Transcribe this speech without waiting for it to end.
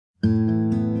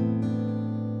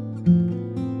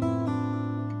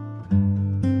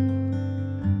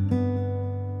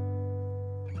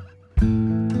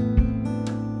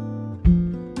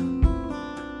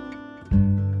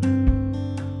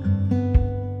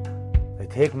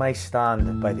take my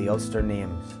stand by the Ulster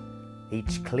names,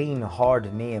 each clean,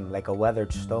 hard name like a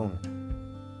weathered stone.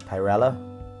 Tyrella,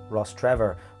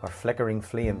 Rostrevor, or Flickering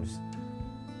Flames.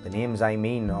 The names I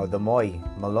mean are the Moy,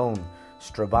 Malone,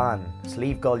 Strabane,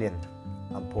 Sleevegullion,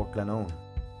 and Portglenone.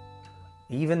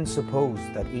 Even suppose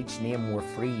that each name were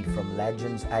free from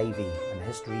legend's ivy and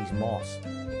history's moss,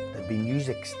 there'd be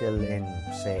music still in,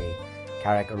 say,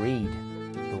 Carrick-a-Reed,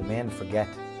 though men forget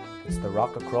it's the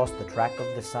rock across the track of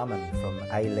the salmon from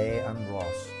Islay and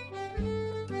Ross.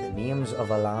 The names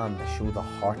of a land show the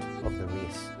heart of the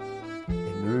race.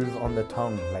 They move on the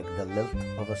tongue like the lilt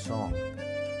of a song.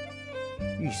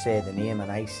 You say the name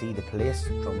and I see the place,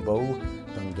 Drumboe,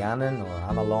 Dungannon or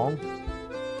Amalong.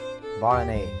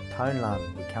 Barney,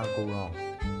 Townland, we can't go wrong.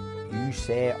 You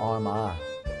say Armagh,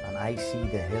 and I see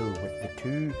the hill with the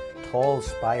two tall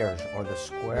spires or the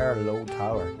square low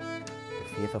tower.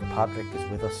 The faith of Patrick is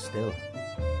with us still.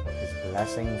 His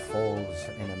blessing falls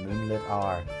in a moonlit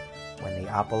hour when the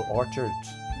apple orchards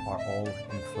are all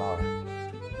in flower.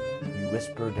 You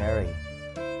whisper Derry,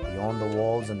 beyond the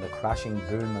walls and the crashing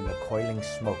boom and the coiling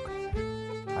smoke.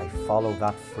 I follow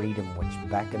that freedom which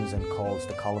beckons and calls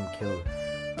to Columkill,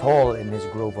 tall in his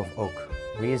grove of oak,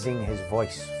 raising his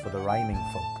voice for the rhyming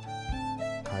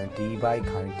folk. County by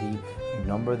county, you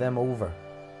number them over.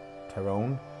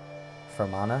 Tyrone,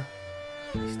 Fermanagh.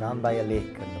 I stand by a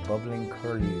lake and the bubbling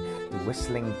curlew, the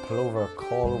whistling plover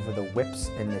call over the whips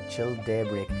in the chill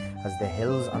daybreak as the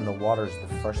hills and the waters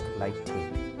the first light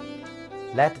take.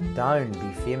 Let Down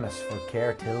be famous for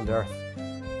care-tilled earth,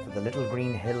 for the little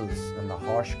green hills and the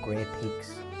harsh grey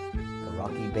peaks, the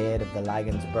rocky bed of the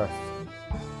Lagan's birth,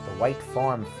 the white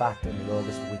farm fat in the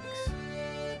August weeks.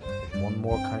 There's one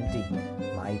more county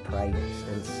my pride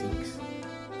still seeks.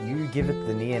 You give it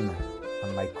the name,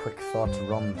 and my quick thoughts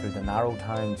run through the narrow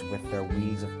towns with their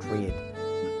wheels of trade.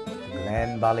 To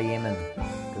Glen Ballyeamon,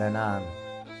 Glenanne,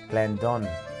 Glendun,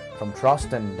 from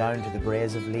Troston down to the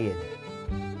Braes of Lade.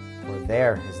 For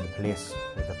there is the place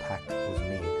where the pact was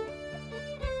made.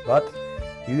 But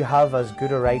you have as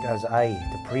good a right as I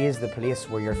to praise the place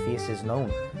where your face is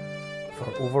known,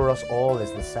 for over us all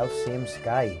is the self-same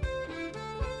sky.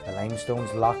 The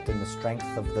limestone's locked in the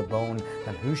strength of the bone,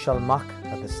 and who shall mock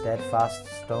at the steadfast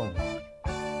stone?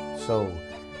 So,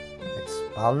 it's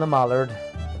Balnamallard,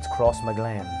 it's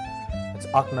Crossmaglen, it's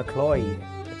Auchnacloy,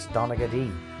 it's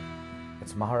Donegadee,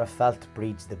 it's Maharafelt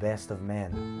breeds the best of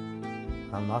men.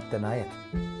 I'll not deny it,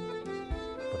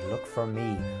 but look for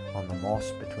me on the moss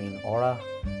between Ora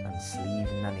and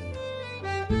Slieve Nanny.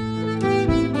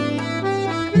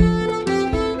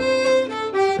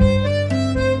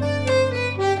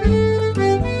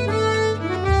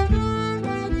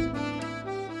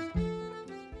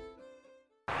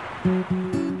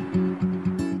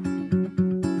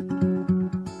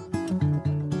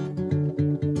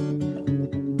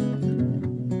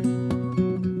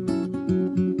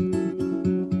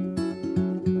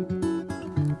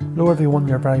 Hello everyone,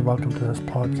 you're very welcome to this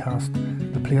podcast,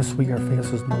 The Place Where Your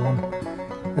Face Is Known.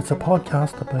 It's a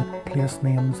podcast about place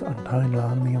names and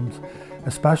townland names,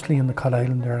 especially in the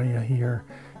Cullisland area here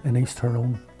in East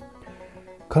Tyrone.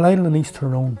 Cullisland in East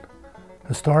Tyrone,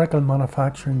 historical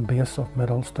manufacturing base of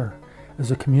Mid-Ulster,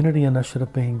 is a community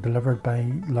initiative being delivered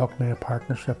by Lough Neagh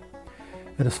Partnership.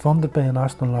 It is funded by a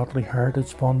National Lottery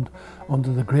Heritage Fund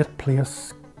under the Great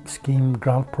Place Scheme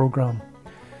Grant Programme.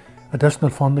 Additional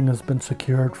funding has been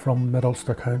secured from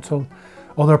Mid-Ulster Council.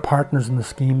 Other partners in the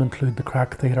scheme include the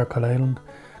Crack Theatre Cullisland,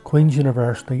 Queen's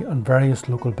University and various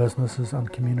local businesses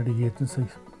and community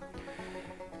agencies.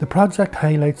 The project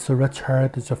highlights the rich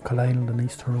heritage of Cullisland and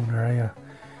East Tyrone area.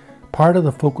 Part of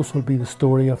the focus will be the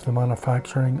story of the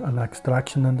manufacturing and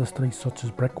extraction industries such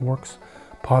as brickworks,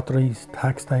 potteries,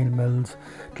 textile mills,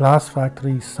 glass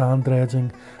factories, sand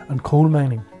dredging and coal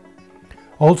mining.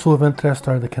 Also of interest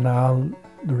are the canal,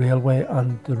 the railway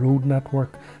and the road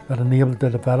network that enabled the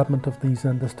development of these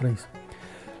industries.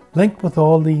 Linked with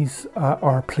all these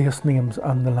are place names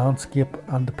and the landscape,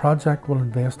 and the project will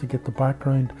investigate the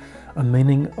background and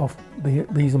meaning of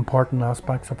these important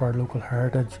aspects of our local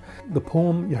heritage. The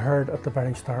poem you heard at the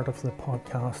very start of the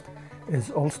podcast is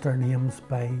Ulster Names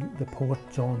by the poet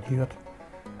John Hewitt,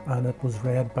 and it was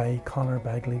read by Conor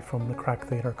Begley from the Crack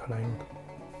Theatre Cullisland.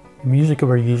 The music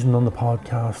we're using on the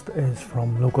podcast is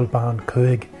from local band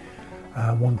Coig.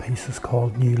 One piece is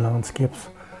called New Landscapes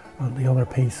and the other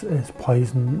piece is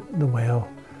Poison the Well,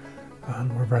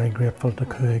 and we're very grateful to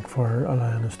Coig for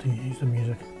allowing us to use the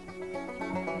music.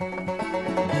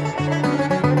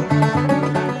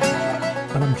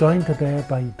 And I'm joined today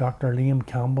by Dr Liam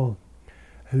Campbell,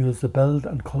 who is the Build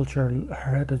and Cultural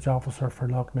Heritage Officer for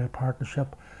Lough Neagh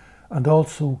Partnership, and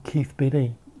also Keith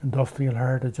Beattie Industrial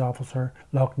Heritage Officer,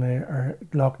 Lough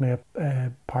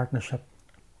Neagh Partnership.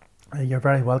 You're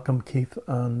very welcome, Keith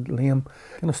and Liam.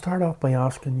 I'm going to start off by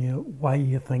asking you why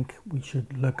you think we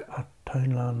should look at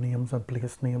townland names and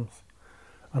place names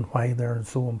and why they're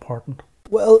so important.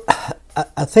 Well,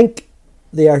 I think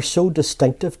they are so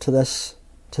distinctive to this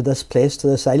place, to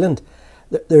this island.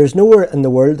 There's nowhere in the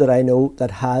world that I know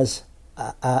that has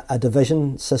a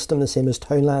division system the same as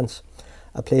townlands,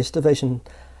 a place division.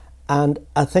 And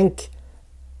I think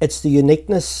it's the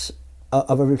uniqueness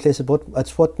of every place, but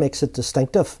it's what makes it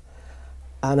distinctive.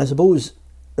 And I suppose,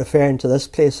 referring to this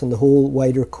place and the whole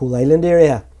wider Coal Island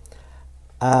area,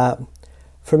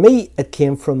 for me it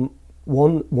came from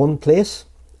one place,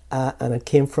 and it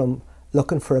came from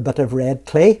looking for a bit of red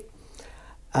clay.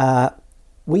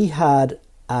 We had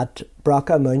at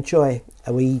Braca Mountjoy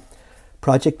a wee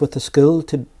project with the school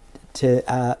to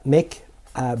make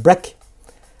brick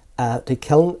to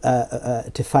kiln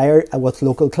to fire with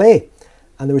local clay,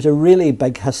 and there was a really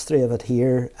big history of it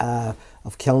here,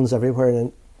 of kilns everywhere,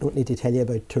 and I don't need to tell you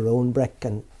about Tyrone brick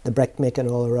and the brick making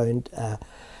all around.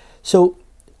 So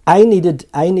I needed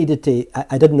to.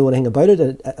 I didn't know anything about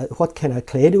it. What kind of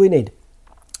clay do we need?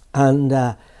 And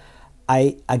a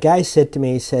guy said to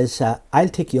me, he says, "I'll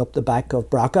take you up the back of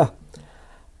Braca,"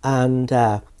 and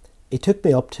he took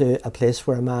me up to a place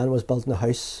where a man was building a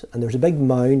house, and there was a big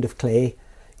mound of clay.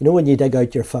 You know when you dig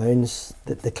out your founds,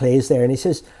 the clay's there, and he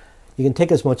says, "You can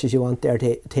take as much as you want there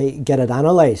to get it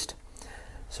analysed."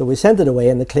 So we sent it away,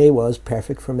 and the clay was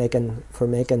perfect for making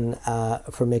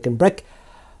brick.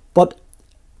 But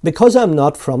because I'm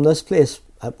not from this place,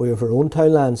 we have our own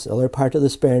townlands, the other part of the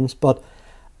Sperrins, but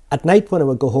at night when I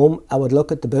would go home, I would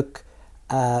look at the book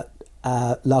Lough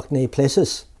Neagh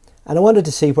Places, and I wanted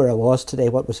to see where I was today,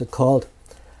 what was it called.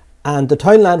 And the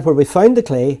townland where we found the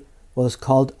clay was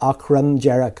called Ochrim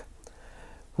Jerag,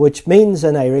 which means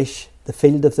in Irish the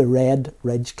field of the red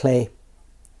ridge clay,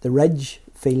 the ridge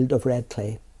field of red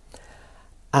clay.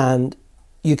 And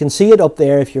you can see it up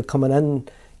there if you're coming in,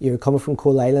 you're coming from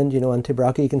Coal Island, into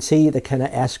Braca, you can see the kind of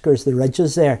eskers, the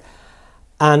ridges there.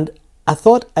 And I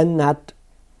thought in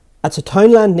that's a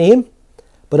townland name,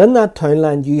 but in that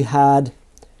townland you had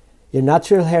your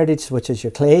natural heritage, which is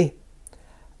your clay.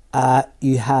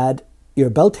 You had your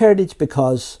built heritage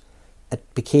because it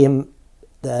became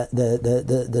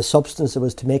the substance that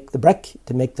was to make the brick,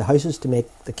 to make the houses, to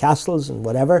make the castles and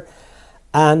whatever.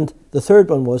 And the third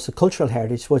one was the cultural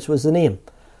heritage, which was the name.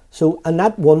 So in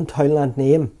that one townland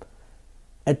name,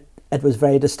 it was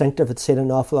very distinctive. It said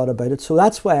an awful lot about it. So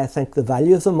that's why I think the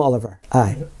value of them, Oliver.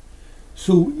 Aye.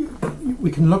 So we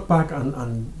can look back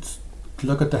and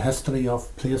look at the history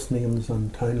of place names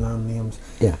and townland names.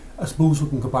 Yeah. I suppose we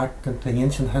can go back into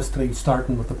ancient history,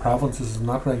 starting with the provinces, isn't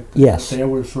that right? Yes. They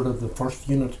were sort of the first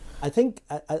unit. I think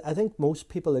most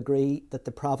people agree that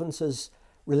the provinces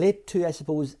relate to, I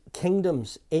suppose,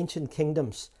 kingdoms, ancient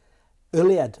kingdoms.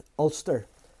 Uliad, Ulster.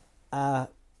 And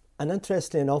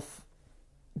interestingly enough,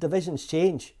 divisions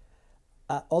change.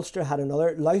 Ulster had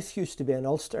another. Louth used to be in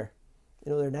Ulster.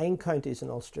 There are 9 counties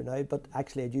in Ulster now, but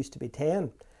actually it used to be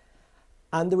 10.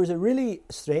 And there was a really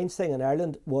strange thing in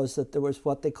Ireland, was that there was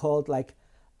what they called like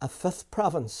a fifth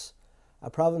province, a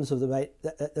province of the right.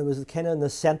 That was kind of in the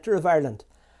centre of Ireland.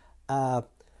 I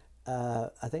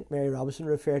think Mary Robinson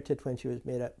referred to it when she was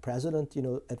made a president.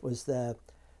 It was the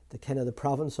kind of the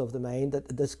province of the mind,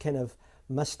 that this kind of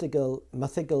mythical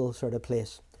sort of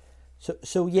place.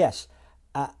 So yes,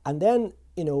 and then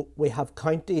we have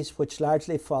counties which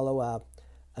largely follow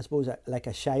I suppose like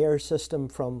a shire system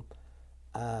from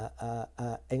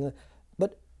England.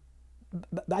 But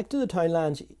back to the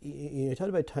townlands, you talk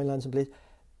about townlands and places.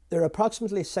 There are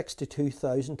approximately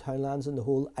 62,000 townlands in the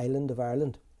whole island of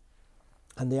Ireland,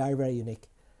 and they are very unique.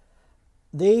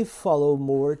 They follow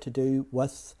more to do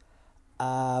with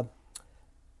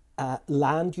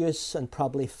land use and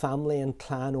probably family and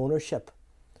clan ownership.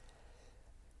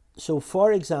 So,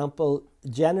 for example,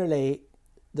 generally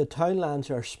the townlands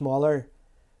are smaller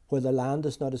where the land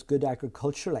is not as good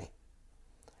agriculturally.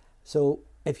 So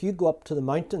if you go up to the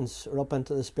mountains or up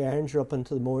into the Sperrins or up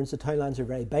into the Mournes, the townlands are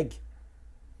very big.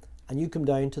 And you come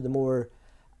down to the more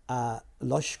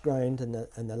lush ground in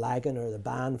the Lagan or the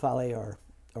Ban Valley or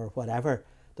whatever,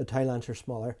 the townlands are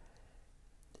smaller.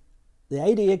 The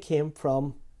idea came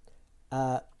from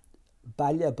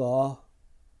Baile Ba,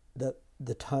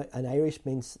 the town, in Irish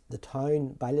means the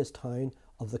town, Baile's town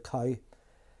of the cow.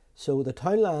 So the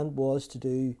townland was to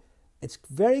do, it's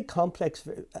very complex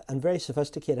and very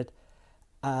sophisticated,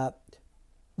 the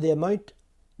amount,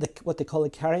 what they call the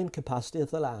carrying capacity of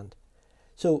the land.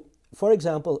 So, for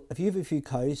example, if you have a few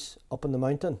cows up on the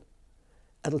mountain,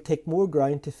 it'll take more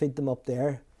ground to feed them up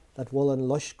there that wool and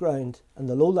lush ground in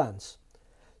the lowlands.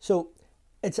 So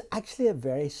it's actually a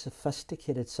very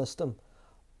sophisticated system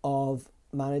of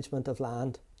management of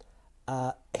land,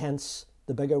 hence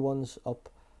the bigger ones up.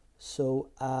 So,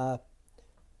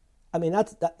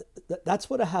 that's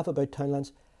what I have about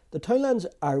townlands. The townlands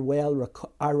are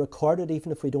are recorded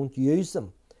even if we don't use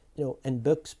them, in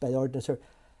books by ordinance.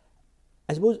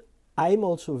 I suppose I'm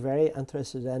also very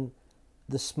interested in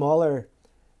the smaller,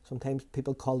 sometimes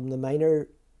people call them the minor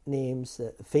names,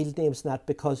 the field names and that,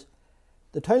 because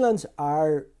the townlands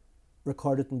are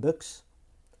recorded in books,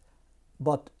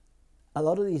 but a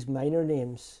lot of these minor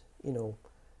names,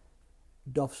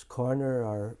 Duff's Corner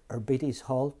or Beattie's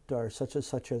Halt or such and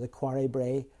such, or the Quarry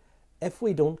Bray, if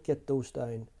we don't get those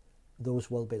down, those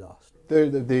will be lost. I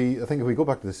think if we go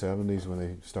back to the 70s when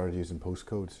they started using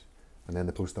postcodes, and then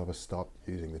the post office stopped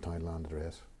using the townland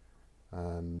address.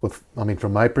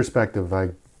 From my perspective, I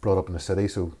brought up in the city,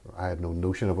 so I had no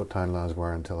notion of what townlands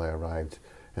were until I arrived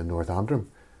in North Antrim.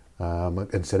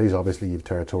 In cities, obviously, you have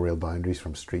territorial boundaries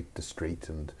from street to street,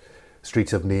 and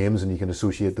streets have names, and you can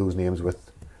associate those names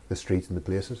with the streets and the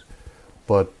places.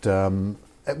 But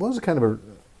it was a kind of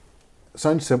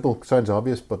sounds simple, sounds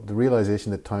obvious, but the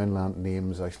realisation that townland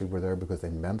names actually were there because they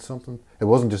meant something. It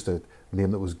wasn't just a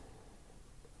name that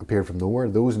appeared from nowhere.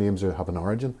 Those names have an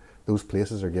origin. Those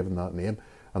places are given that name.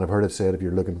 And I've heard it said if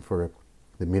you're looking for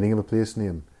the meaning of a place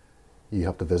name, you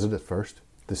have to visit it first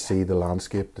to see the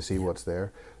landscape, to see what's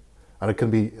there. And it can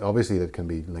be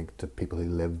linked to people who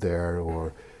lived there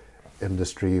or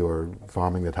industry or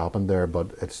farming that happened there,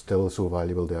 but it's still so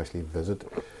valuable to actually visit.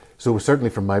 So certainly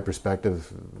from my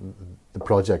perspective, the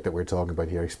project that we're talking about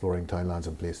here, exploring townlands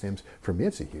and place names, for me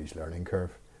it's a huge learning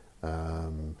curve.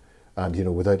 And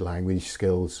without language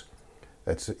skills,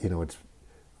 it's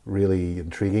really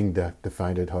intriguing to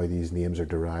find out how these names are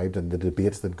derived, and the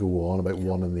debates that go on about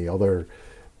one and the other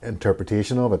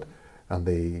interpretation of it, and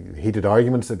the heated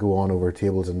arguments that go on over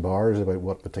tables and bars about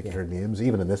what particular names,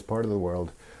 even in this part of the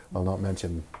world. I'll not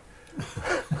mention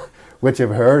which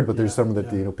I've heard, but there's some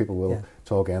that people will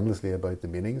talk endlessly about the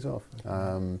meanings of.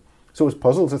 So it's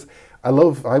puzzles. I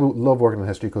love working in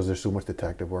history because there's so much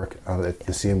detective work, and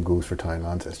the same goes for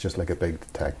townlands. It's just like a big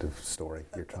detective story.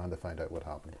 You're trying to find out what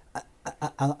happened.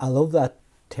 I love that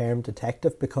term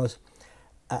detective because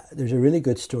there's a really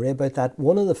good story about that.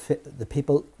 One of the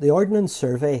people, the Ordnance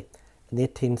Survey in the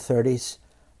 1830s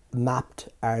mapped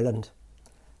Ireland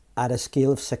at a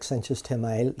scale of 6 inches to a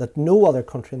mile that no other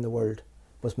country in the world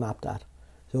was mapped at.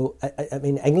 So,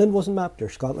 England wasn't mapped, or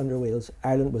Scotland or Wales.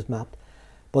 Ireland was mapped.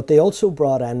 But they also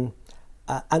brought in,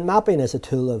 and mapping is a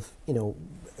tool of,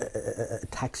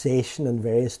 taxation and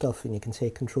various stuff, and you can say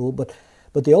control, but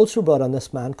they also brought in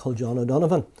this man called John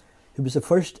O'Donovan, who was the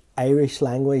first Irish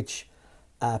language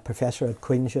professor at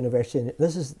Queen's University.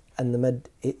 This is in the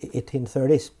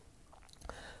mid-1830s.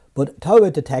 But talk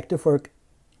about detective work,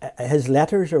 his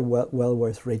letters are well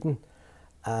worth reading.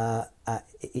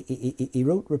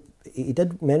 He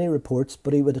did many reports,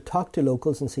 but he would talk to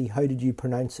locals and see, how did you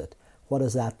pronounce it? What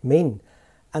does that mean?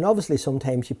 And obviously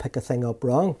sometimes you pick a thing up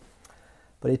wrong.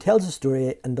 But he tells a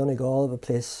story in Donegal of a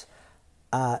place,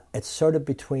 it's sort of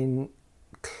between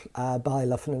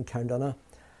Ballyluffin and Carndonagh,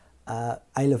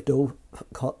 Isle of Doe,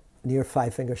 near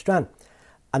Five Finger Strand.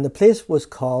 And the place was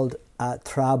called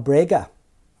Trabrega.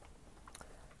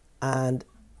 And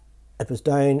it was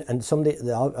down, and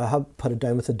I had put it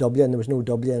down with a W, and there was no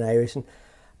W in Irish.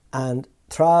 And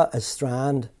Tra is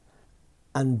strand,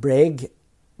 and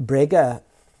Brega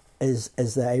is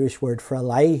the Irish word for a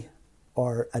lie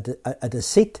or a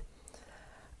deceit.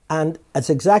 And it's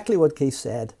exactly what Keith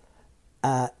said.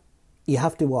 You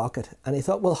have to walk it. And he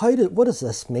thought, well, what does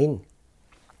this mean?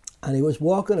 And he was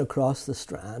walking across the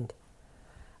strand,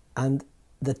 and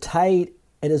the tide,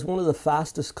 it is one of the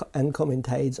fastest incoming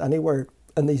tides anywhere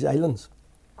in these islands.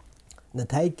 And the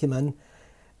tide came in,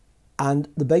 and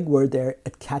the big word there,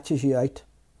 it catches you out.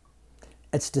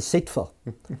 It's deceitful.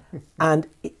 And,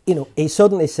 he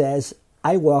suddenly says,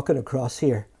 I walking across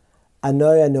here, and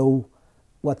now I know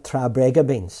what Trabrega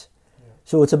means. Yeah.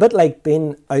 So it's a bit like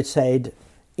being outside,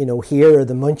 here or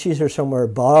the Munchies or somewhere,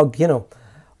 bog,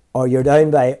 or you're down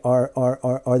by, or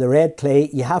the red clay.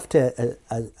 You have to,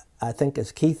 I think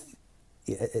as Keith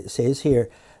says here,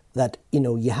 that,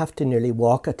 you have to nearly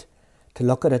walk it to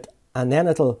look at it, and then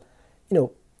it'll,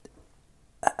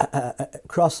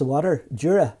 cross the water,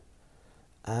 Jura.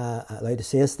 I like to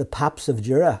say it's the Paps of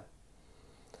Jura.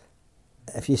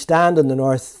 If you stand on the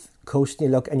north coast and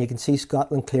you look and you can see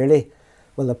Scotland clearly,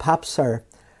 well, the Paps are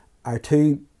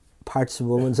two parts of a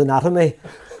woman's anatomy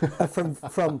from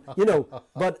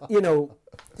but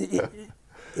yeah.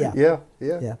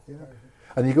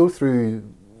 And you go through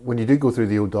when you do go through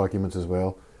the old documents as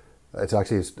well,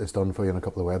 it's done for you on a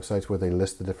couple of websites where they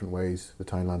list the different ways the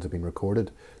townlands have been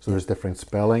recorded. So there's different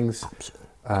spellings. Absolutely.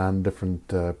 And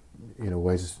different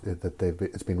ways that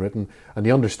it's been written, and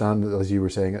you understand, as you were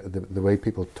saying, the way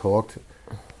people talked.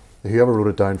 Whoever wrote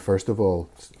it down first of all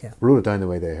wrote it down the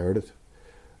way they heard it.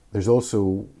 There's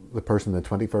also the person in the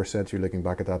 21st century looking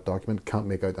back at that document can't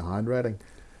make out the handwriting,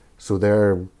 so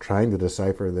they're trying to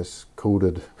decipher this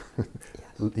coded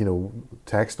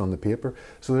text on the paper.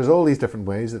 So there's all these different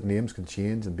ways that names can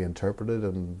change and be interpreted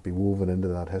and be woven into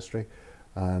that history.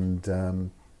 And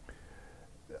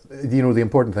the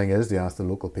important thing is to ask the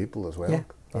local people as well.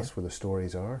 That's where the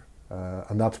stories are,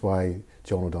 and that's why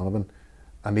John O'Donovan,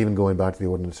 and even going back to the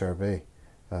Ordnance Survey,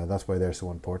 that's why they're so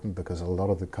important, because a lot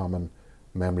of the common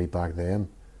memory back then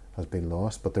has been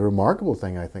lost. But the remarkable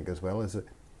thing, I think, as well, is that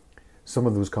some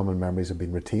of those common memories have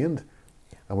been retained.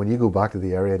 And when you go back to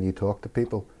the area and you talk to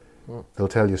people, they'll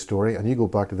tell you a story, and you go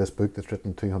back to this book that's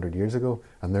written 200 years ago,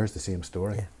 and there's the same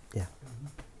story.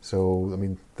 So, I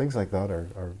mean, things like that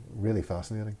are really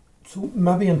fascinating. So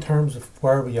maybe in terms of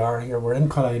where we are here, we're in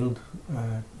Cull Island,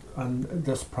 and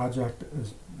this project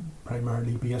is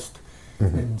primarily based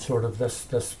in sort of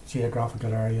this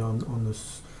geographical area on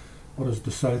this, what is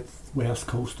the southwest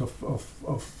coast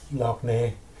of Lough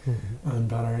Neagh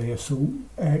and that area. So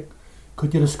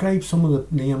could you describe some of the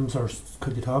names, or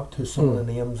could you talk to some of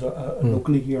the names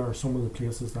locally here, or some of the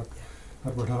places that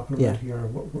we're talking about here,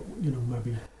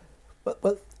 maybe?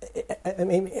 Well, I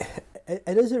mean,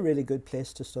 it is a really good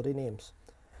place to study names,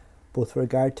 both with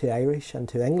regard to Irish and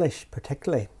to English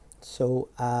particularly. So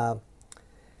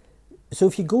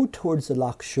if you go towards the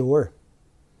Lough shore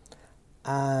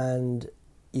and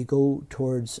you go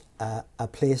towards a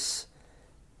place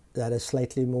that is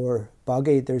slightly more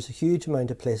boggy, there's a huge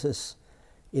amount of places,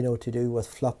 to do with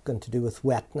fluck and to do with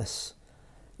wetness,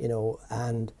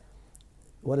 and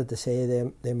what did they say?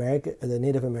 The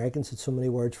Native Americans had so many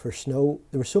words for snow.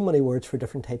 There were so many words for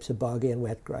different types of boggy and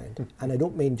wet ground. And I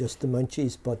don't mean just the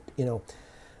munchies, but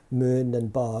moon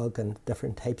and bog and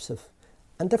different types of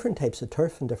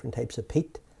turf and different types of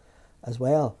peat as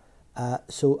well.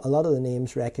 So a lot of the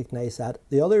names recognise that.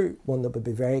 The other one that would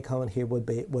be very common here would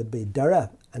be Dura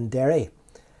and Derry,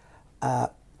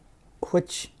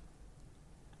 which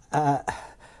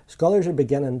scholars are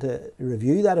beginning to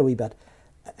review that a wee bit.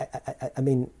 I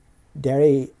mean,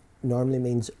 Derry normally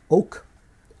means oak,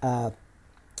 and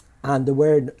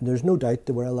there's no doubt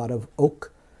there were a lot of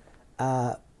oak,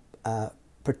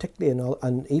 particularly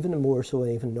and even more so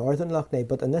in even northern Lough Neagh,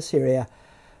 but in this area.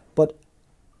 But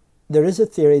there is a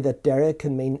theory that Derry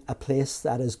can mean a place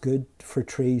that is good for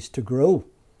trees to grow.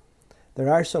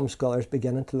 There are some scholars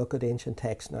beginning to look at ancient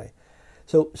texts now.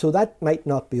 So that might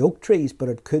not be oak trees, but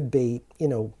it could be,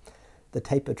 the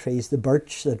type of trees, the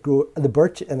birch that grow,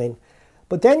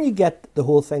 but then you get the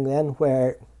whole thing then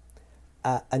where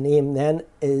a name then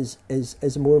is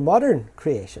a more modern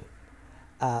creation.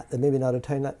 Maybe not a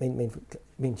town, that means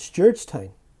Stewartstown,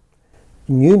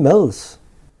 New Mills.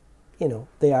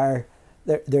 They're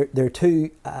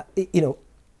two.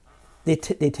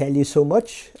 They tell you so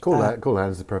much. Coal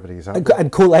Island is the perfect example.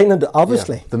 And Coal Island,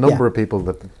 obviously. Yeah. The number of people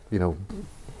that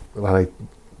I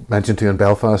mentioned to you in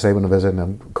Belfast, I went to visit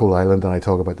in Coal Island, and I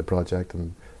talk about the project,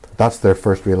 and that's their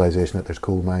first realisation that there's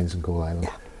coal mines in Coal Island.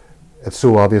 Yeah. It's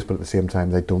so obvious, but at the same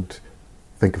time they don't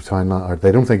think of townland, or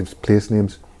they don't think of place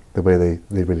names the way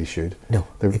they really should. No,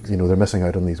 they're missing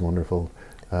out on these wonderful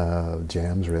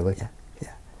gems, really. Yeah.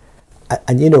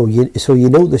 And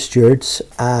the Stewarts,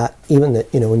 even the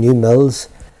New Mills.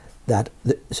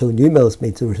 New Mills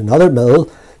means there was another mill.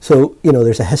 So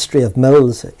there's a history of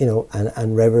mills,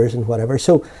 and rivers and whatever.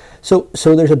 So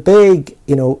there's a big,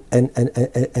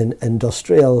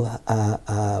 industrial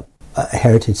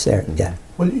heritage there. Yeah.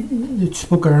 Well, you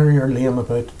spoke earlier, Liam,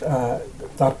 about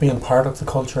that being part of the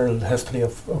cultural history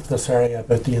of this area,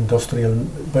 about how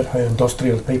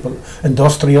industrious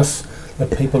that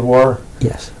people were.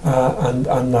 Yes. And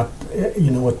that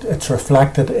it's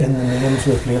reflected in the names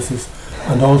of the places.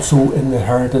 And also in the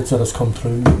heritage that has come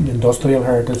through, the industrial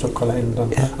heritage of Cull Island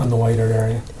and the wider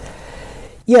area.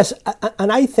 Yes,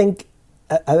 and I think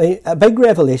a big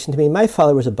revelation to me, my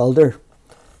father was a builder,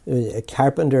 he was a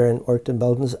carpenter and worked in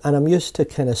buildings, and I'm used to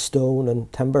kind of stone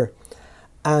and timber.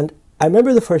 And I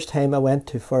remember the first time I went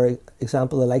to, for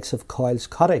example, the likes of Coyle's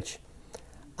Cottage,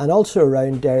 and also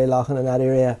around Derrylaughing in that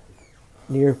area,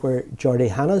 near where Geordie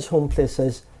Hannah's home place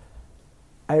is.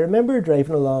 I remember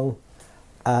driving along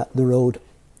the road,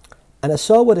 and I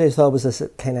saw what I thought was this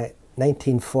kind of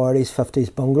 1940s, 50s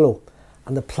bungalow,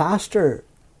 and the plaster,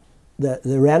 the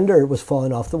render was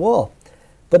falling off the wall,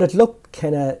 but it looked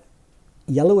kind of,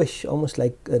 yellowish, almost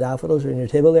like the daffodils are in your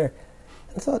table there.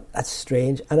 And I thought, that's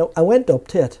strange. And I went up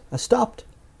to it, I stopped,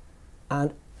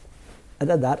 and I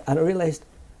did that, and I realised,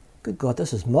 good God,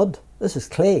 this is mud, this is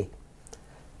clay.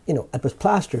 You know, it was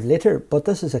plastered later, but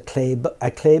this is a clay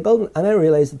building, and I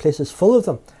realised the place is full of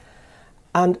them.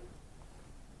 And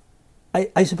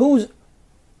I suppose,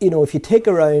 you know, if you take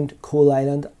around Coal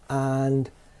Island and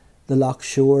the Lough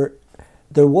Shore,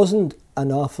 there wasn't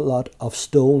an awful lot of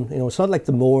stone. You know, it's not like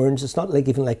the Mourns, it's not like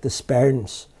even like the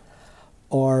Sperns,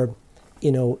 or,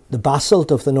 you know, the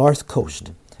basalt of the north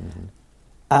coast.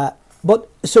 But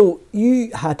so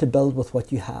you had to build with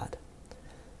what you had.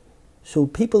 So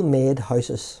people made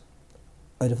houses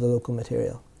out of the local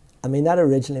material. I mean, that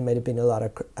originally might have been a lot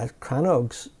of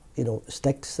crannogs, you know,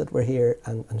 sticks that were here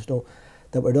and stone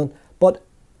that were done. But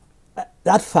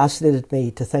that fascinated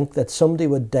me, to think that somebody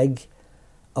would dig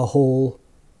a hole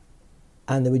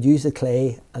and they would use the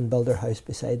clay and build their house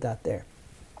beside that there.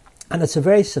 And it's a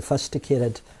very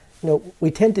sophisticated, you know,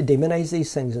 we tend to demonise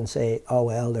these things and say, oh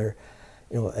well, they're,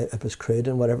 you know, it was crude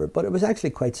and whatever, but it was actually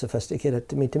quite sophisticated.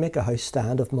 To me, to make a house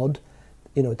stand of mud,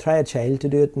 you know, try a child to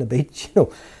do it on a beach, you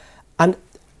know. And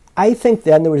I think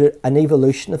then there was an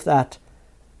evolution of that,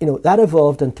 you know, that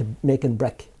evolved into making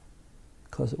brick,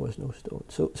 because there was no stone.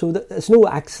 So it's no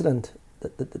accident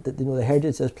that you know, the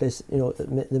heritage of this place, you know,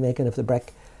 the making of the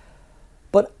brick.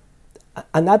 But,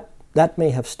 and that may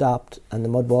have stopped, and the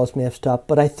mud walls may have stopped,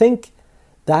 but I think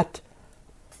that,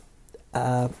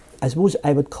 I suppose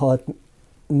I would call it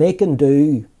making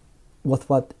do with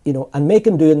what, you know, and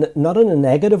making do not in a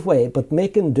negative way, but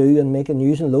making do and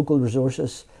using local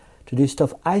resources to do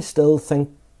stuff I still think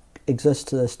exists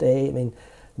to this day. I mean,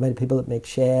 many people that make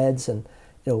sheds and,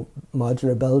 you know,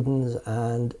 modular buildings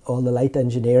and all the light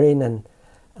engineering, and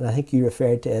I think you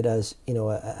referred to it as, you know,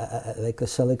 like the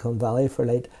Silicon Valley for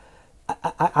light.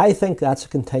 I think that's a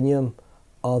continuum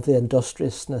of the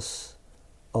industriousness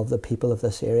of the people of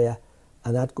this area,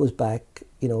 and that goes back,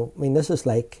 you know, I mean, this is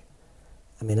like,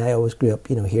 I mean, I always grew up,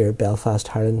 you know, here, Belfast,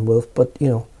 Harlan, Wolf, but, you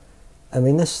know, I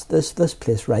mean, this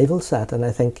place rivals that, and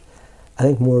I think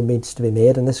more needs to be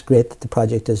made, and it's great that the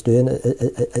project is doing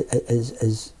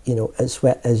is you know,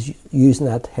 is using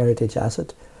that heritage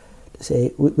asset to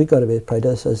say we got to be proud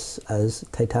of this as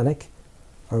Titanic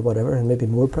or whatever, and maybe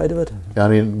more proud of it. Yeah, I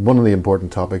mean, one of the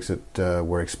important topics that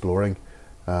we're exploring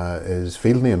is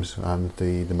field names and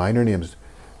the minor names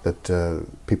that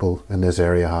people in this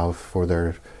area have for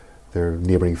their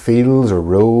neighbouring fields or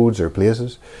roads or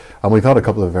places. And we've had a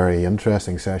couple of very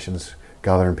interesting sessions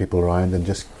gathering people around and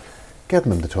just getting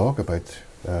them to talk about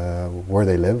where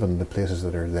they live and the places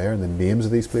that are there and the names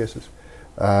of these places.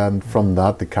 And from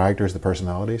that, the characters, the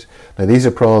personalities. Now, these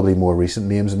are probably more recent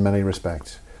names in many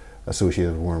respects,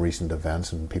 associated with more recent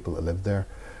events and people that lived there.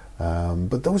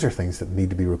 But those are things that need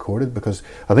to be recorded, because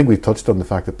I think we've touched on the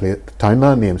fact that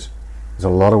townland names, there's a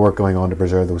lot of work going on to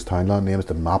preserve those townland names,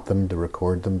 to map them, to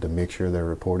record them, to make sure they're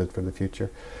reported for the future.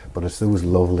 But it's those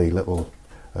lovely little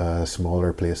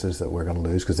smaller places that we're going to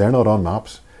lose, because they're not on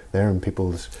maps. They're in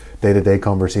people's day-to-day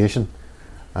conversation.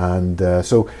 And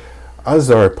so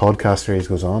as our podcast series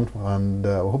goes on, and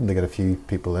we're hoping to get a few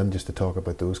people in just to talk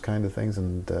about those kind of things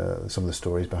and some of the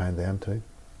stories behind them too.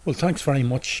 Well, thanks very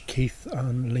much, Keith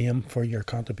and Liam, for your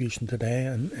contribution today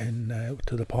and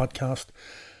to the podcast.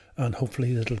 And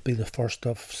hopefully it'll be the first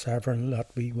of several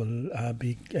that we will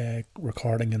be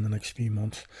recording in the next few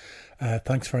months.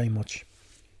 Thanks very much.